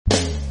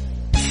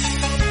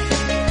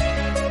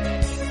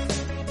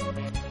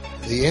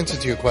The answer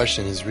to your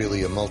question is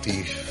really a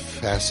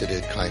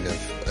multifaceted kind of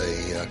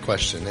a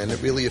question, and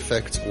it really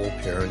affects all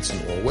parents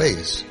in all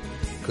ways.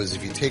 Because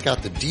if you take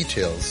out the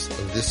details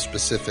of this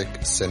specific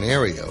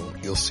scenario,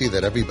 you'll see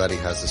that everybody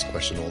has this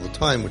question all the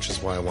time, which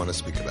is why I want to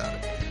speak about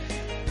it.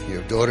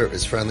 Your daughter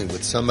is friendly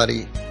with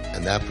somebody,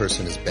 and that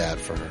person is bad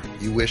for her.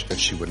 You wish that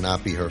she would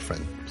not be her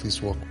friend. Please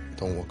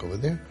don't walk over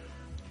there.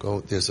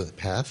 Go, there's a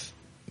path.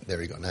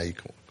 There you go. Now you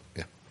can walk.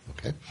 Yeah,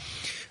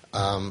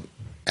 okay.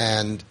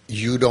 And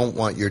you don't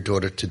want your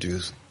daughter to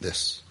do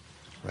this,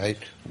 right?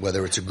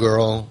 Whether it's a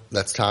girl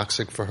that's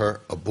toxic for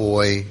her, a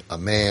boy, a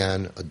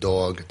man, a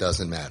dog, it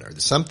doesn't matter.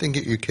 There's something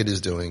that your kid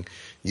is doing,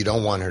 you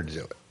don't want her to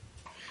do it.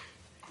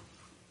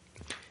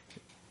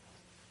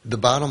 The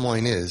bottom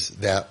line is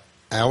that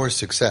our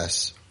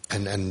success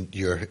and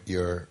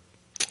your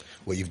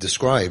what you've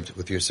described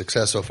with your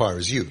success so far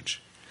is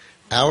huge.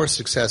 Our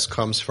success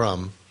comes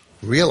from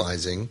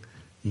realizing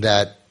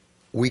that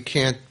we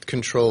can't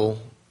control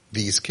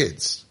these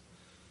kids.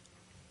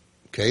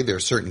 Okay, there are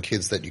certain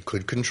kids that you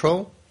could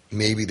control.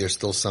 Maybe there's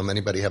still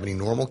anybody have any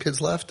normal kids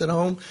left at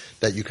home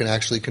that you can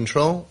actually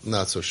control?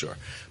 Not so sure.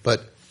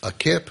 But a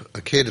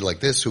kid like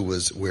this who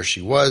was where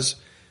she was,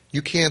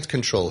 you can't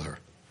control her.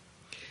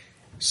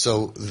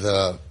 So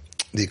the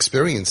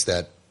experience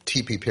that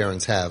TP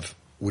parents have,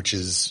 which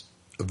is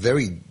a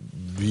very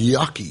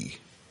yucky,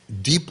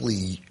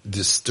 deeply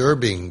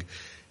disturbing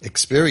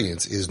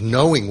experience, is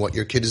knowing what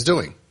your kid is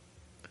doing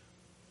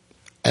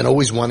and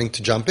always wanting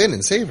to jump in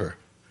and save her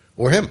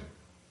or him.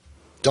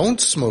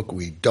 Don't smoke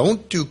weed.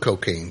 Don't do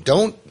cocaine.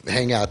 Don't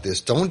hang out this.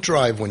 Don't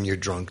drive when you're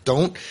drunk.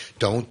 Don't.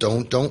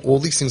 All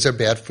these things are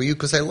bad for you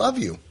because I love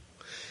you.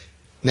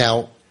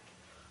 Now,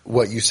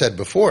 what you said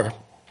before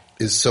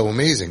is so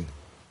amazing.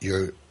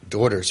 Your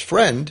daughter's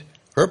friend,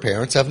 her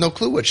parents have no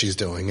clue what she's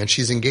doing, and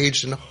she's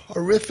engaged in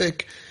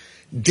horrific,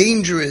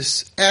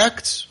 dangerous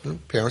acts.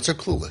 Parents are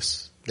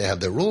clueless. They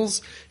have their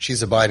rules.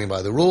 She's abiding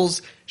by the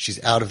rules.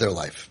 She's out of their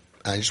life.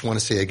 I just want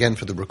to say again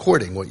for the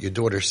recording what your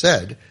daughter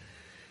said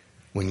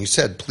when you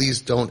said, please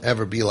don't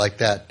ever be like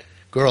that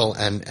girl,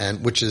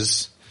 and which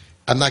is,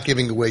 I'm not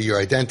giving away your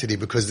identity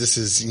because this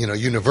is,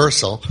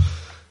 universal,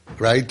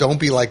 right? Don't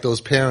be like those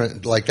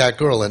parents, like that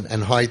girl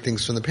and hide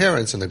things from the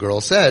parents. And the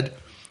girl said,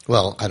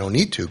 well, I don't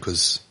need to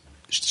because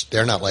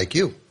they're not like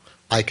you.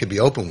 I could be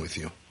open with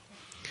you.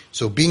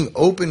 So being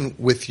open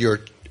with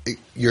your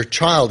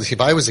child, if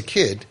I was a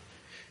kid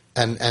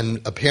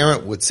and a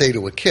parent would say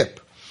to a kid,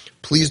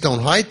 please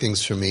don't hide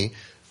things from me,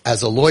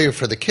 as a lawyer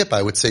for the kid,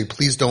 I would say,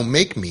 please don't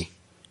make me.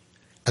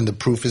 And the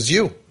proof is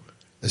you.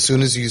 As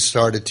soon as you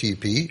started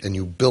TP and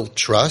you built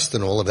trust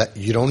and all of that,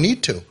 you don't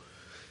need to.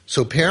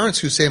 So parents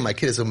who say, my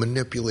kid is a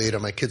manipulator,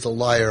 my kid's a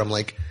liar, I'm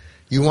like,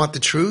 you want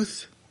the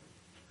truth?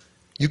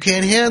 You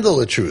can't handle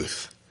the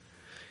truth.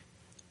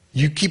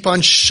 You keep on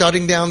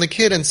shutting down the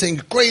kid and saying,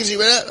 crazy,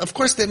 of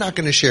course they're not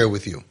going to share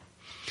with you.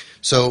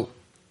 So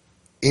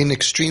in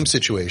extreme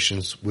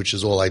situations, which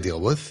is all I deal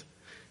with,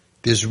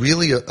 there's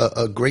really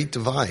a great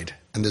divide,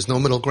 and there's no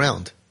middle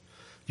ground.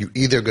 You're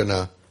either going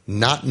to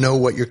not know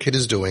what your kid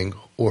is doing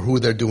or who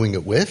they're doing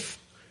it with,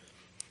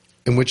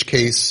 in which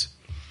case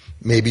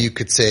maybe you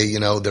could say,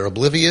 they're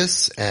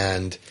oblivious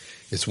and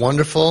it's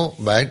wonderful,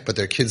 right? But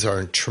their kids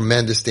are in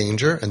tremendous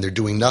danger and they're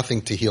doing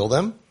nothing to heal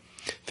them.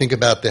 Think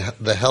about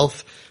the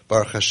health,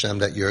 Baruch Hashem,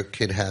 that your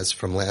kid has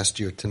from last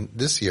year to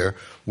this year,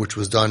 which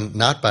was done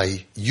not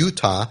by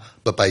Utah,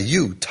 but by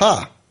you,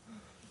 Ta,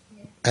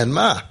 and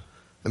Ma.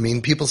 I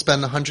mean, people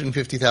spend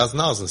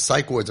 $150,000 in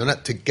psych wards on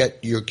it to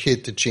get your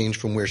kid to change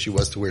from where she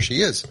was to where she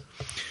is.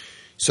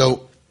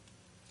 So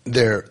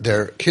their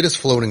kid is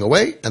floating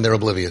away and they're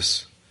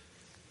oblivious.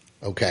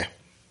 Okay.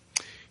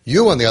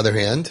 You, on the other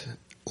hand,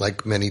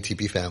 like many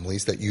TP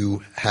families, that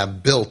you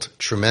have built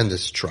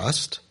tremendous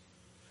trust,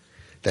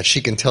 that she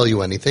can tell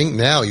you anything.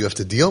 Now you have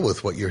to deal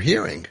with what you're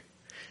hearing.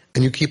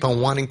 And you keep on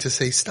wanting to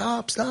say,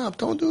 stop,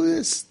 don't do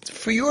this,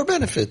 for your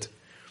benefit.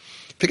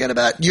 Forget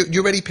about,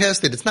 you're already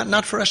past it. It's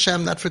not for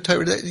Hashem, not for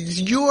Torah. It's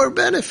your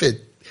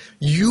benefit.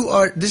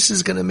 This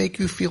is going to make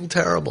you feel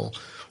terrible.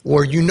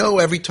 Or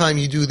every time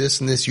you do this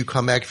and this, you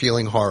come back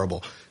feeling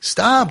horrible.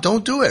 Stop,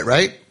 don't do it,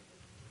 right?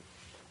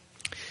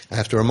 I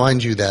have to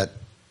remind you that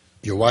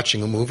you're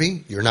watching a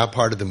movie, you're not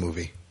part of the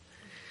movie.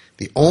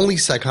 The only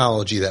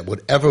psychology that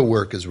would ever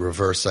work is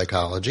reverse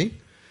psychology,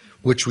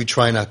 which we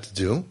try not to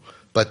do,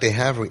 but they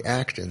have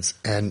reactants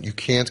and you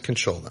can't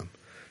control them.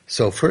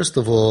 So first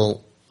of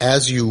all,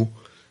 as you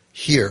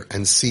hear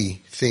and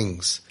see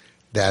things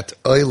that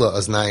Oila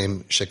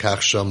Aznaim Shekach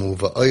Shamu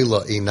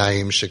Va'oila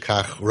Einayim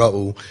Shekach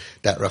Ra'u,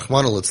 that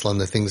Rahman al-Islam,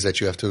 the things that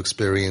you have to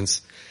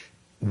experience,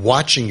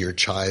 watching your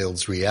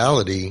child's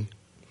reality,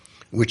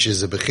 which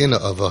is a bechina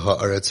of a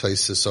ha'aretz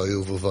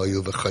ha'yisayu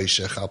v'vayu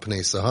v'chayshech al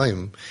pnei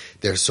sahayim.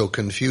 They're so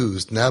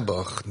confused.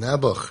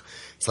 Nabuch.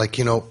 It's like,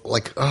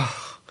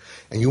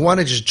 and you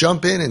want to just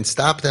jump in and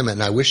stop them,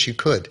 and I wish you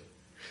could.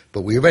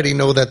 But we already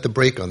know that the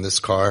brake on this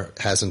car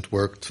hasn't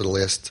worked for the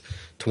last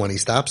 20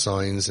 stop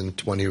signs and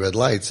 20 red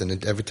lights,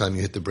 and every time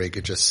you hit the brake,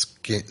 it just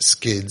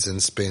skids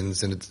and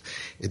spins, and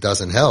it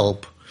doesn't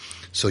help.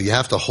 So you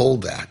have to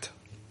hold that.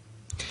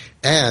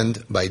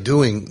 And by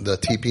doing the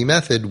TP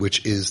method,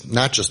 which is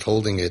not just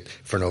holding it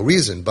for no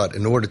reason, but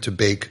in order to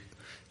bake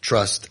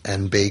trust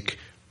and bake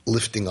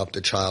lifting up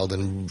the child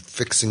and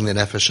fixing the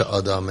nefesh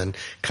adam and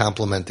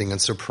complimenting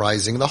and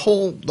surprising the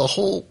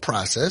whole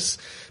process.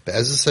 But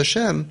as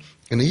Hashem,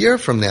 in a year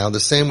from now, the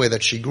same way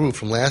that she grew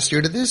from last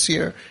year to this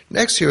year,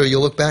 next year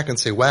you'll look back and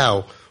say,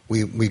 wow,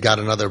 we got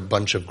another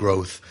bunch of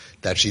growth,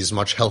 that she's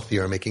much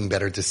healthier, making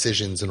better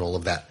decisions and all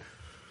of that.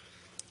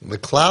 The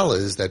klal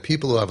is that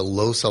people who have a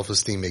low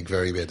self-esteem make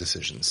very bad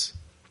decisions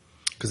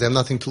because they have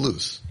nothing to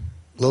lose.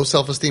 Low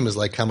self-esteem is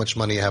like how much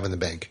money you have in the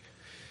bank.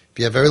 If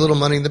you have very little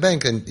money in the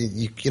bank, and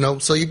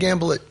so you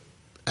gamble it.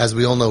 As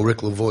we all know, Rick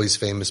LaVoy's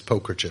famous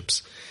poker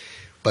chips.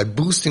 By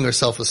boosting our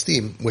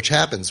self-esteem, which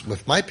happens,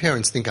 if my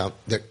parents think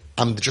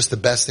I'm just the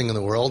best thing in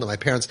the world, and my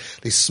parents,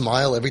 they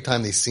smile every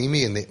time they see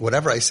me, and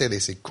whatever I say, they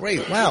say,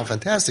 great, wow,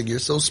 fantastic, you're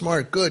so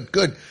smart,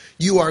 good,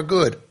 you are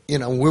good,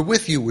 we're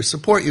with you, we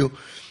support you.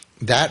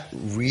 That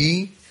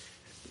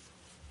reconnects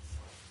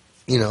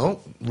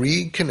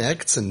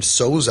and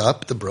sews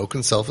up the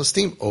broken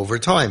self-esteem over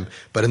time.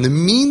 But in the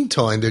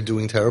meantime, they're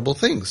doing terrible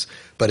things.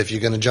 But if you're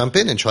going to jump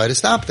in and try to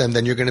stop them,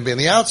 then you're going to be on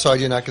the outside,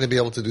 you're not going to be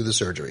able to do the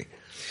surgery.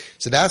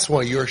 So that's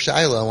why your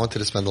shaila I wanted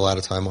to spend a lot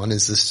of time on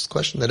is this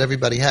question that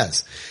everybody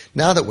has.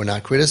 Now that we're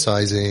not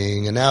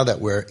criticizing, and now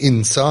that we're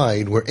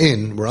inside, we're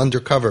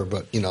undercover,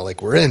 but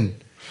we're in.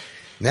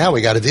 Now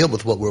we got to deal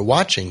with what we're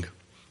watching.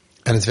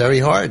 And it's very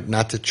hard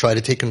not to try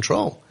to take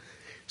control.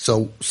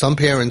 So some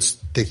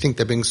parents, they think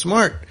they're being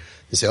smart.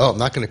 They say, I'm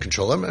not going to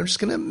control them. I'm just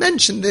going to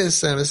mention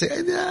this. And I say,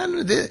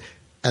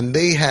 and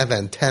they have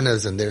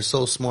antennas and they're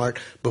so smart.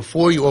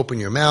 Before you open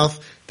your mouth,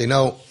 they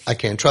know, I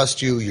can't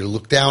trust you. You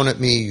look down at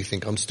me. You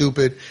think I'm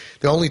stupid.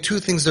 There are only two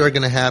things that are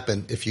going to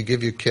happen if you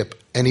give your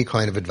kip any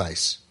kind of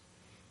advice.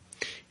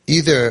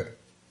 Either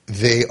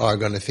they are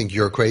going to think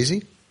you're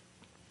crazy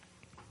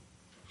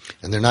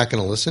and they're not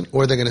going to listen,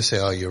 or they're going to say,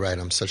 oh, you're right,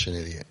 I'm such an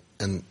idiot.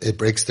 And it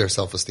breaks their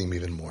self-esteem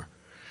even more.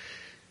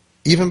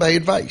 Even by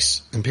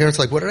advice. And parents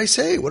are like, what did I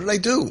say? What did I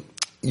do?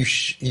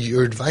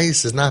 Your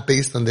advice is not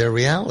based on their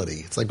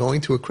reality. It's like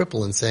going to a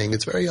cripple and saying,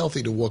 it's very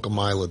healthy to walk a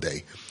mile a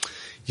day.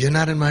 You're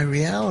not in my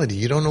reality.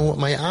 You don't know what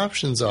my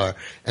options are.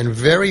 And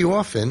very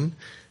often,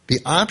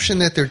 the option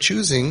that they're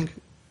choosing,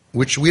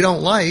 which we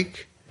don't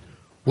like,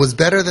 was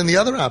better than the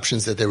other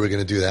options that they were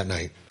going to do that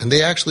night. And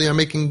they actually are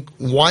making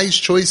wise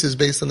choices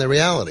based on their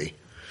reality.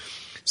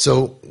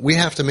 So we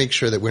have to make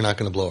sure that we're not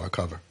going to blow our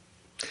cover.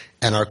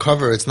 And our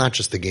cover, it's not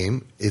just a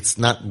game. It's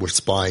not, we're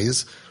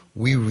spies.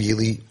 We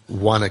really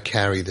want to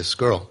carry this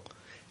girl.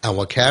 And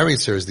what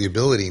carries her is the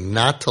ability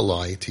not to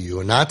lie to you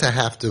and not to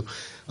have to,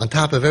 on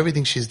top of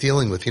everything she's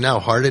dealing with. You know how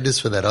hard it is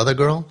for that other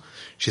girl?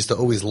 She has to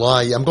always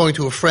lie. I'm going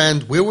to a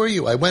friend. Where were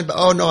you? I went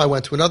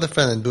to another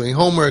friend and doing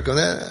homework.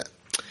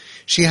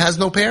 She has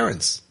no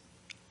parents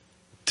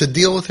to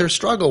deal with her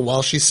struggle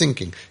while she's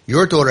sinking.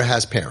 Your daughter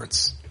has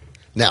parents.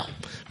 Now,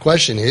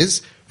 question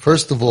is,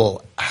 first of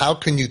all, how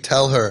can you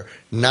tell her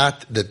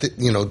not that,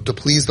 to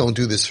please don't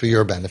do this for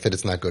your benefit,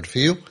 it's not good for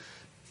you?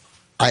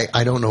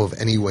 I don't know of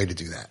any way to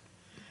do that.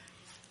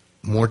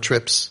 More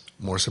trips,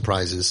 more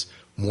surprises,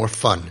 more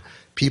fun.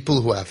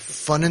 People who have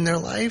fun in their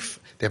life,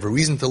 they have a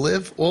reason to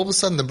live, all of a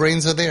sudden the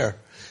brains are there.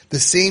 The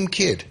same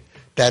kid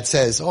that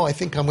says, I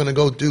think I'm going to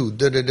go do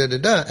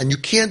da-da-da-da-da, and you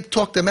can't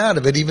talk them out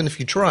of it even if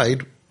you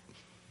tried,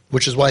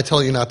 which is why I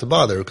tell you not to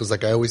bother, because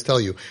like I always tell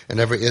you, I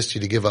never asked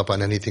you to give up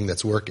on anything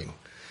that's working.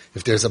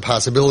 If there's a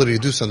possibility to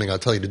do something, I'll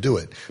tell you to do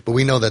it. But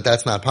we know that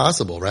that's not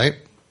possible, right?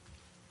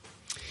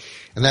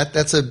 And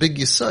that's a big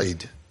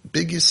yisaid.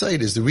 Big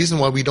yisaid is the reason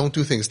why we don't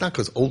do things. Not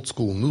because old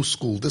school, new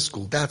school, this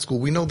school, that school.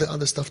 We know that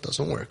other stuff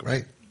doesn't work,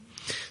 right?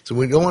 So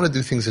we don't want to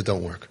do things that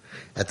don't work.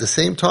 At the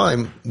same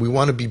time, we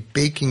want to be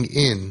baking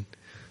in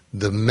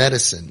the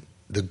medicine,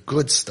 the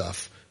good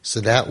stuff,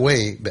 so that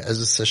way,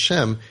 Be'ezus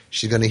Hashem,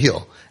 she's going to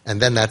heal.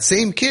 And then that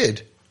same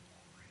kid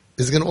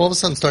is going to all of a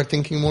sudden start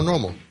thinking more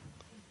normal.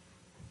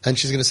 And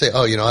she's going to say,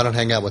 I don't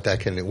hang out with that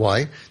kid.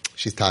 Why?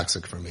 She's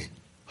toxic for me.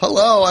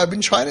 Hello, I've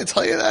been trying to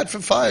tell you that for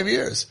 5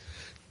 years.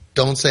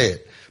 Don't say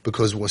it.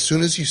 Because as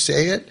soon as you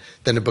say it,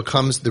 then it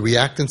becomes the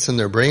reactants in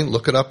their brain.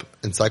 Look it up,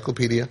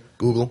 encyclopedia,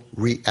 Google,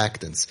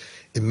 reactants.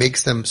 It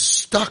makes them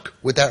stuck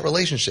with that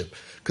relationship.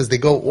 Because they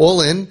go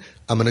all in,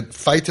 I'm going to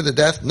fight to the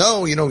death.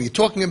 No, you're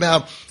talking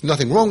about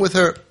nothing wrong with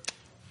her.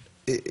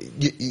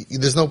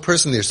 There's no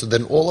person there. So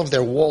then all of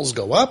their walls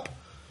go up,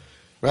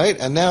 right?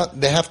 And now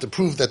they have to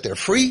prove that they're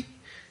free.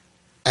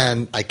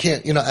 And I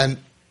can't, and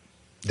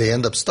they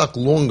end up stuck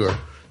longer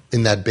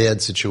in that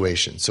bad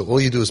situation. So all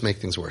you do is make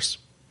things worse.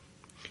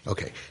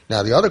 Okay.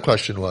 Now the other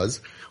question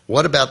was,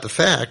 what about the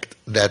fact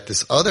that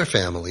this other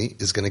family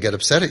is going to get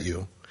upset at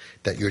you,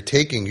 that you're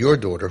taking your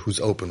daughter who's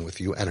open with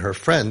you and her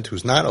friend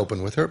who's not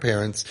open with her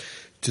parents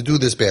to do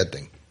this bad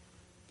thing?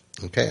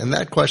 Okay. And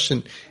that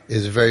question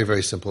is a very,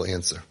 very simple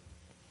answer.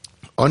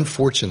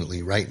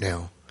 Unfortunately, right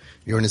now,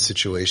 you're in a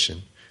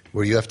situation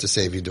where you have to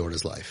save your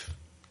daughter's life.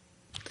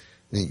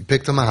 You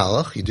picked a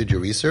mahalach, you did your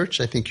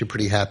research. I think you're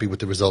pretty happy with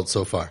the results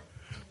so far.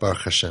 Baruch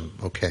Hashem.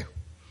 Okay.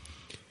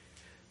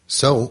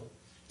 So,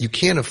 you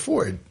can't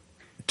afford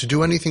to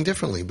do anything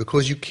differently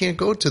because you can't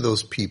go to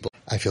those people.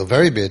 I feel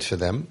very bad for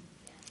them,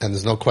 and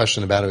there's no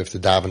question about it. We have to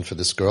daven for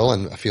this girl,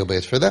 and I feel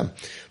bad for them.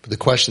 But the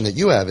question that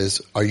you have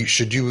is,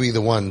 should you be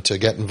the one to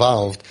get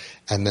involved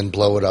and then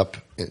blow it up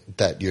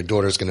that your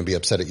daughter's going to be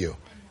upset at you?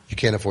 You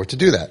can't afford to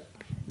do that.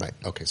 Right.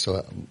 Okay.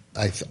 So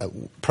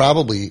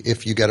probably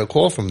if you get a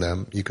call from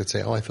them, you could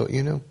say, "Oh, I thought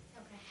you knew."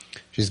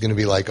 Okay. She's going to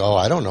be like, "Oh,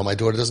 I don't know. My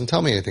daughter doesn't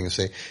tell me anything." And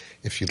say,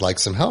 "If you'd like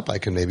some help, I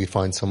can maybe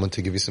find someone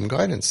to give you some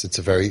guidance. It's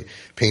a very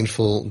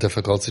painful,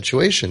 difficult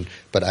situation,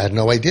 but I had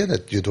no idea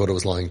that your daughter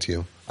was lying to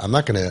you. I'm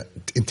not going to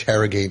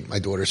interrogate my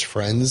daughter's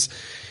friends,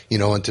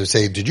 and to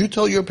say, did you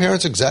tell your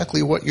parents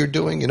exactly what you're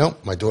doing?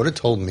 My daughter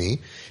told me,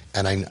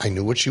 and I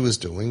knew what she was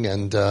doing,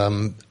 and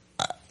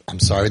I'm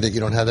sorry that you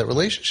don't have that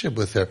relationship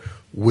with her.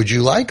 Would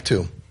you like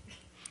to?"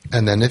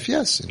 And then if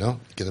yes,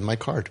 give them my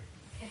card.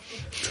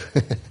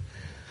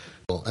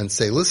 And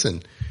say,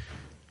 listen,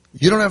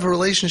 you don't have a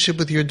relationship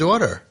with your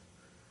daughter.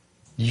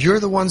 You're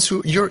the ones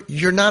who,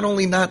 you're not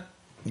only not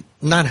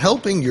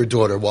helping your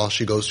daughter while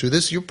she goes through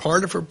this, you're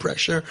part of her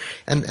pressure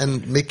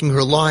and making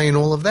her lie and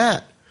all of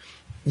that.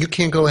 You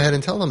can't go ahead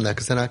and tell them that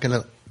because they're not going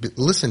to be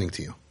listening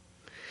to you.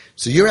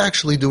 So you're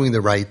actually doing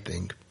the right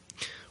thing.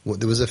 Well,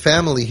 there was a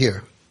family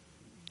here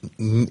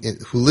who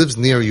lives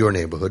near your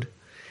neighborhood,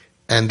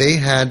 and they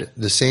had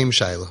the same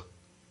shaila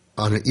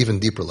on an even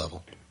deeper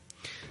level.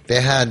 They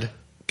had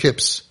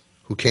kips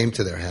who came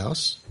to their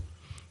house,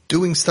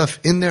 doing stuff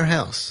in their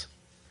house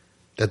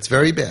that's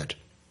very bad,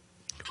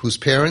 whose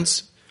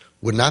parents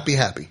would not be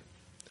happy.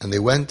 And they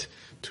went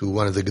to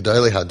one of the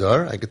Gedolei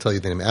Hadar. I could tell you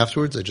the name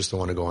afterwards, I just don't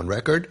want to go on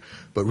record,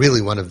 but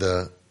really one of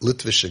the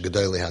Litvish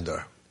Gedolei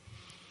Hadar.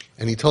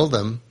 And he told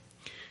them,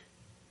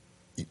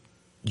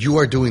 you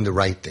are doing the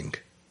right thing.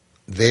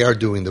 They are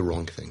doing the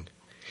wrong thing.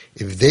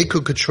 If they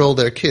could control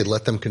their kid,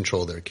 let them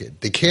control their kid.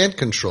 They can't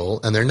control,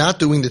 and they're not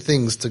doing the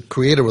things to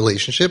create a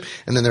relationship,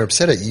 and then they're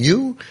upset at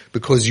you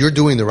because you're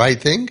doing the right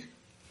thing.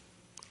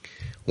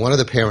 One of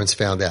the parents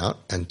found out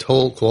and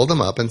called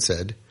them up and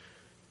said,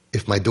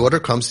 if my daughter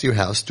comes to your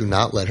house, do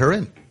not let her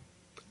in.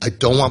 I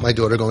don't want my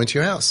daughter going to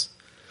your house.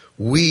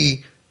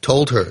 We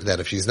told her that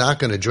if she's not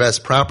going to dress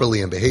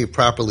properly and behave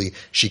properly,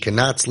 she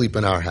cannot sleep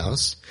in our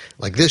house.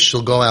 Like this,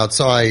 she'll go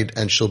outside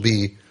and she'll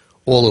be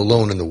all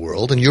alone in the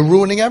world, and you're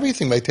ruining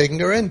everything by taking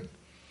her in.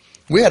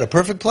 We had a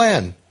perfect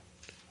plan.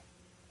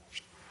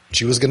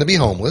 She was going to be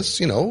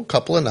homeless, a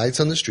couple of nights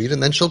on the street,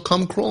 and then she'll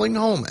come crawling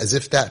home as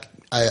if that,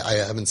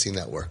 I haven't seen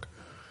that work.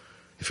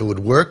 If it would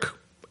work,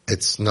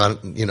 it's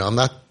not, I'm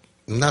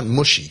not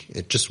mushy.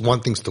 It just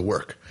want things to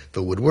work. If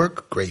it would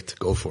work, great,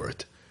 go for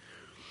it.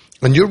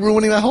 And you're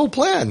ruining that whole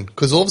plan,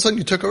 because all of a sudden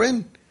you took her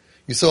in.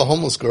 You saw a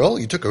homeless girl,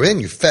 you took her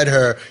in, you fed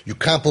her, you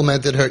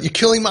complimented her, you're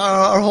killing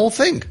our whole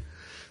thing.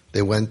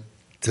 They went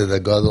to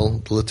the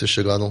Gadol, Politish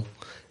Gadol,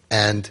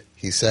 and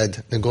he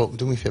said, then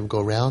do me a favor,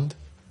 go around,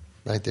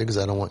 right there, because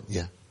I don't want,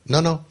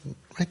 No,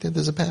 right there,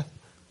 there's a path.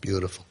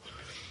 Beautiful.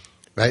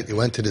 Right? He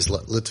went to this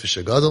Litvish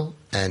Gadol,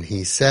 and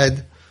he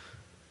said,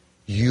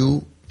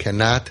 you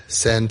cannot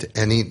send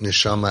any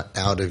neshama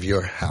out of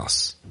your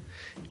house.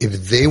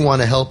 If they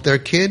want to help their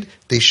kid,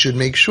 they should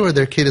make sure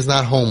their kid is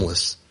not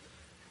homeless.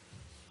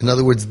 In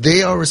other words,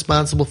 they are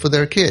responsible for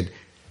their kid.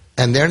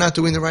 And they're not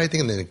doing the right thing,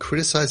 and they're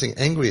criticizing,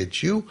 angry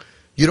at you,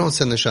 you don't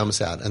send the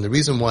shamas out. And the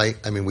reason why,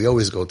 we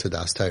always go to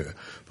Das Torah,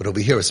 but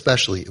over here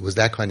especially, it was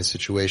that kind of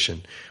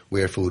situation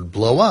where if it would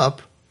blow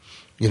up,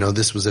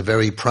 this was a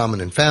very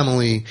prominent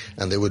family,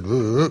 and they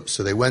would,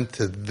 so they went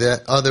to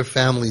the other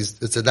families.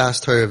 It's a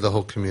Das Torah of the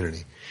whole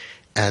community.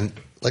 And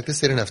like this,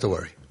 they didn't have to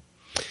worry.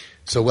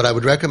 So what I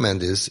would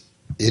recommend is,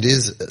 it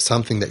is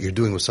something that you're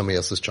doing with somebody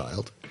else's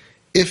child.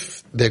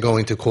 If they're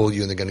going to call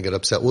you and they're going to get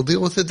upset, we'll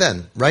deal with it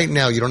then. Right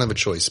now, you don't have a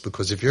choice,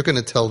 because if you're going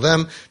to tell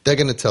them, they're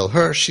going to tell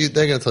her,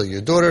 they're going to tell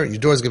your daughter's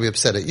going to be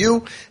upset at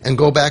you, and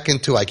go back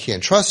into, I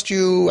can't trust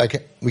you,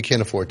 we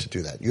can't afford to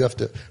do that. You have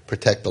to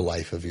protect the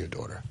life of your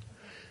daughter.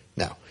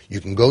 Now,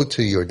 you can go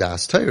to your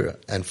Das Torah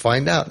and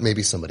find out,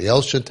 maybe somebody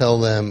else should tell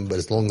them, but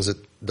as long as it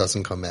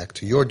doesn't come back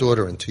to your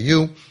daughter and to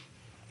you,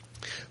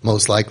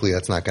 most likely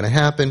that's not going to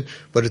happen,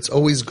 but it's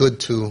always good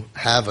to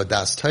have a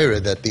Das Torah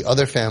that the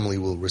other family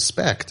will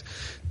respect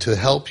to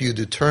help you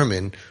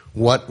determine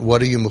what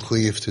are you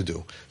mechuyev to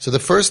do. So the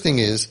first thing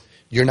is,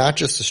 you're not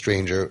just a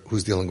stranger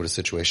who's dealing with a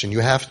situation. You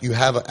have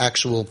an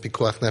actual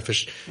pikuach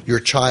nefesh. Your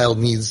child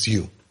needs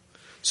you.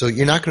 So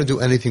you're not going to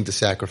do anything to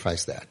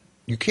sacrifice that.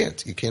 You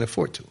can't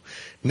afford to.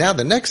 Now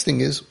the next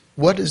thing is,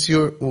 what are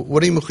you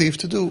mechuyev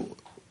to do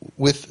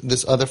with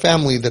this other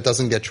family that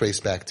doesn't get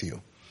traced back to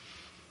you?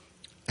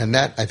 And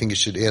that, I think you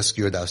should ask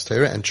your Das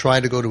Torah and try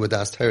to go to a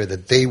Das Torah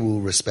that they will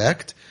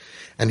respect.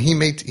 And he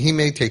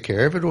may take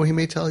care of it, or he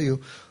may tell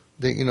you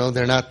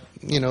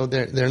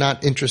that, they're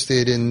not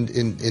interested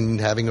in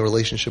having a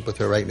relationship with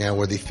her right now,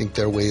 or they think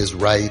their way is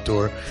right,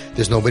 or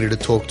there's nobody to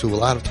talk to. A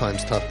lot of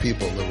times tough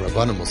people, the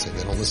Rabbanim will say,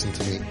 they don't listen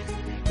to me.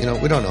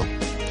 We don't know.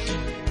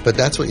 But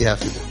that's what you have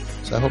to do.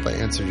 So I hope I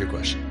answered your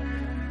question.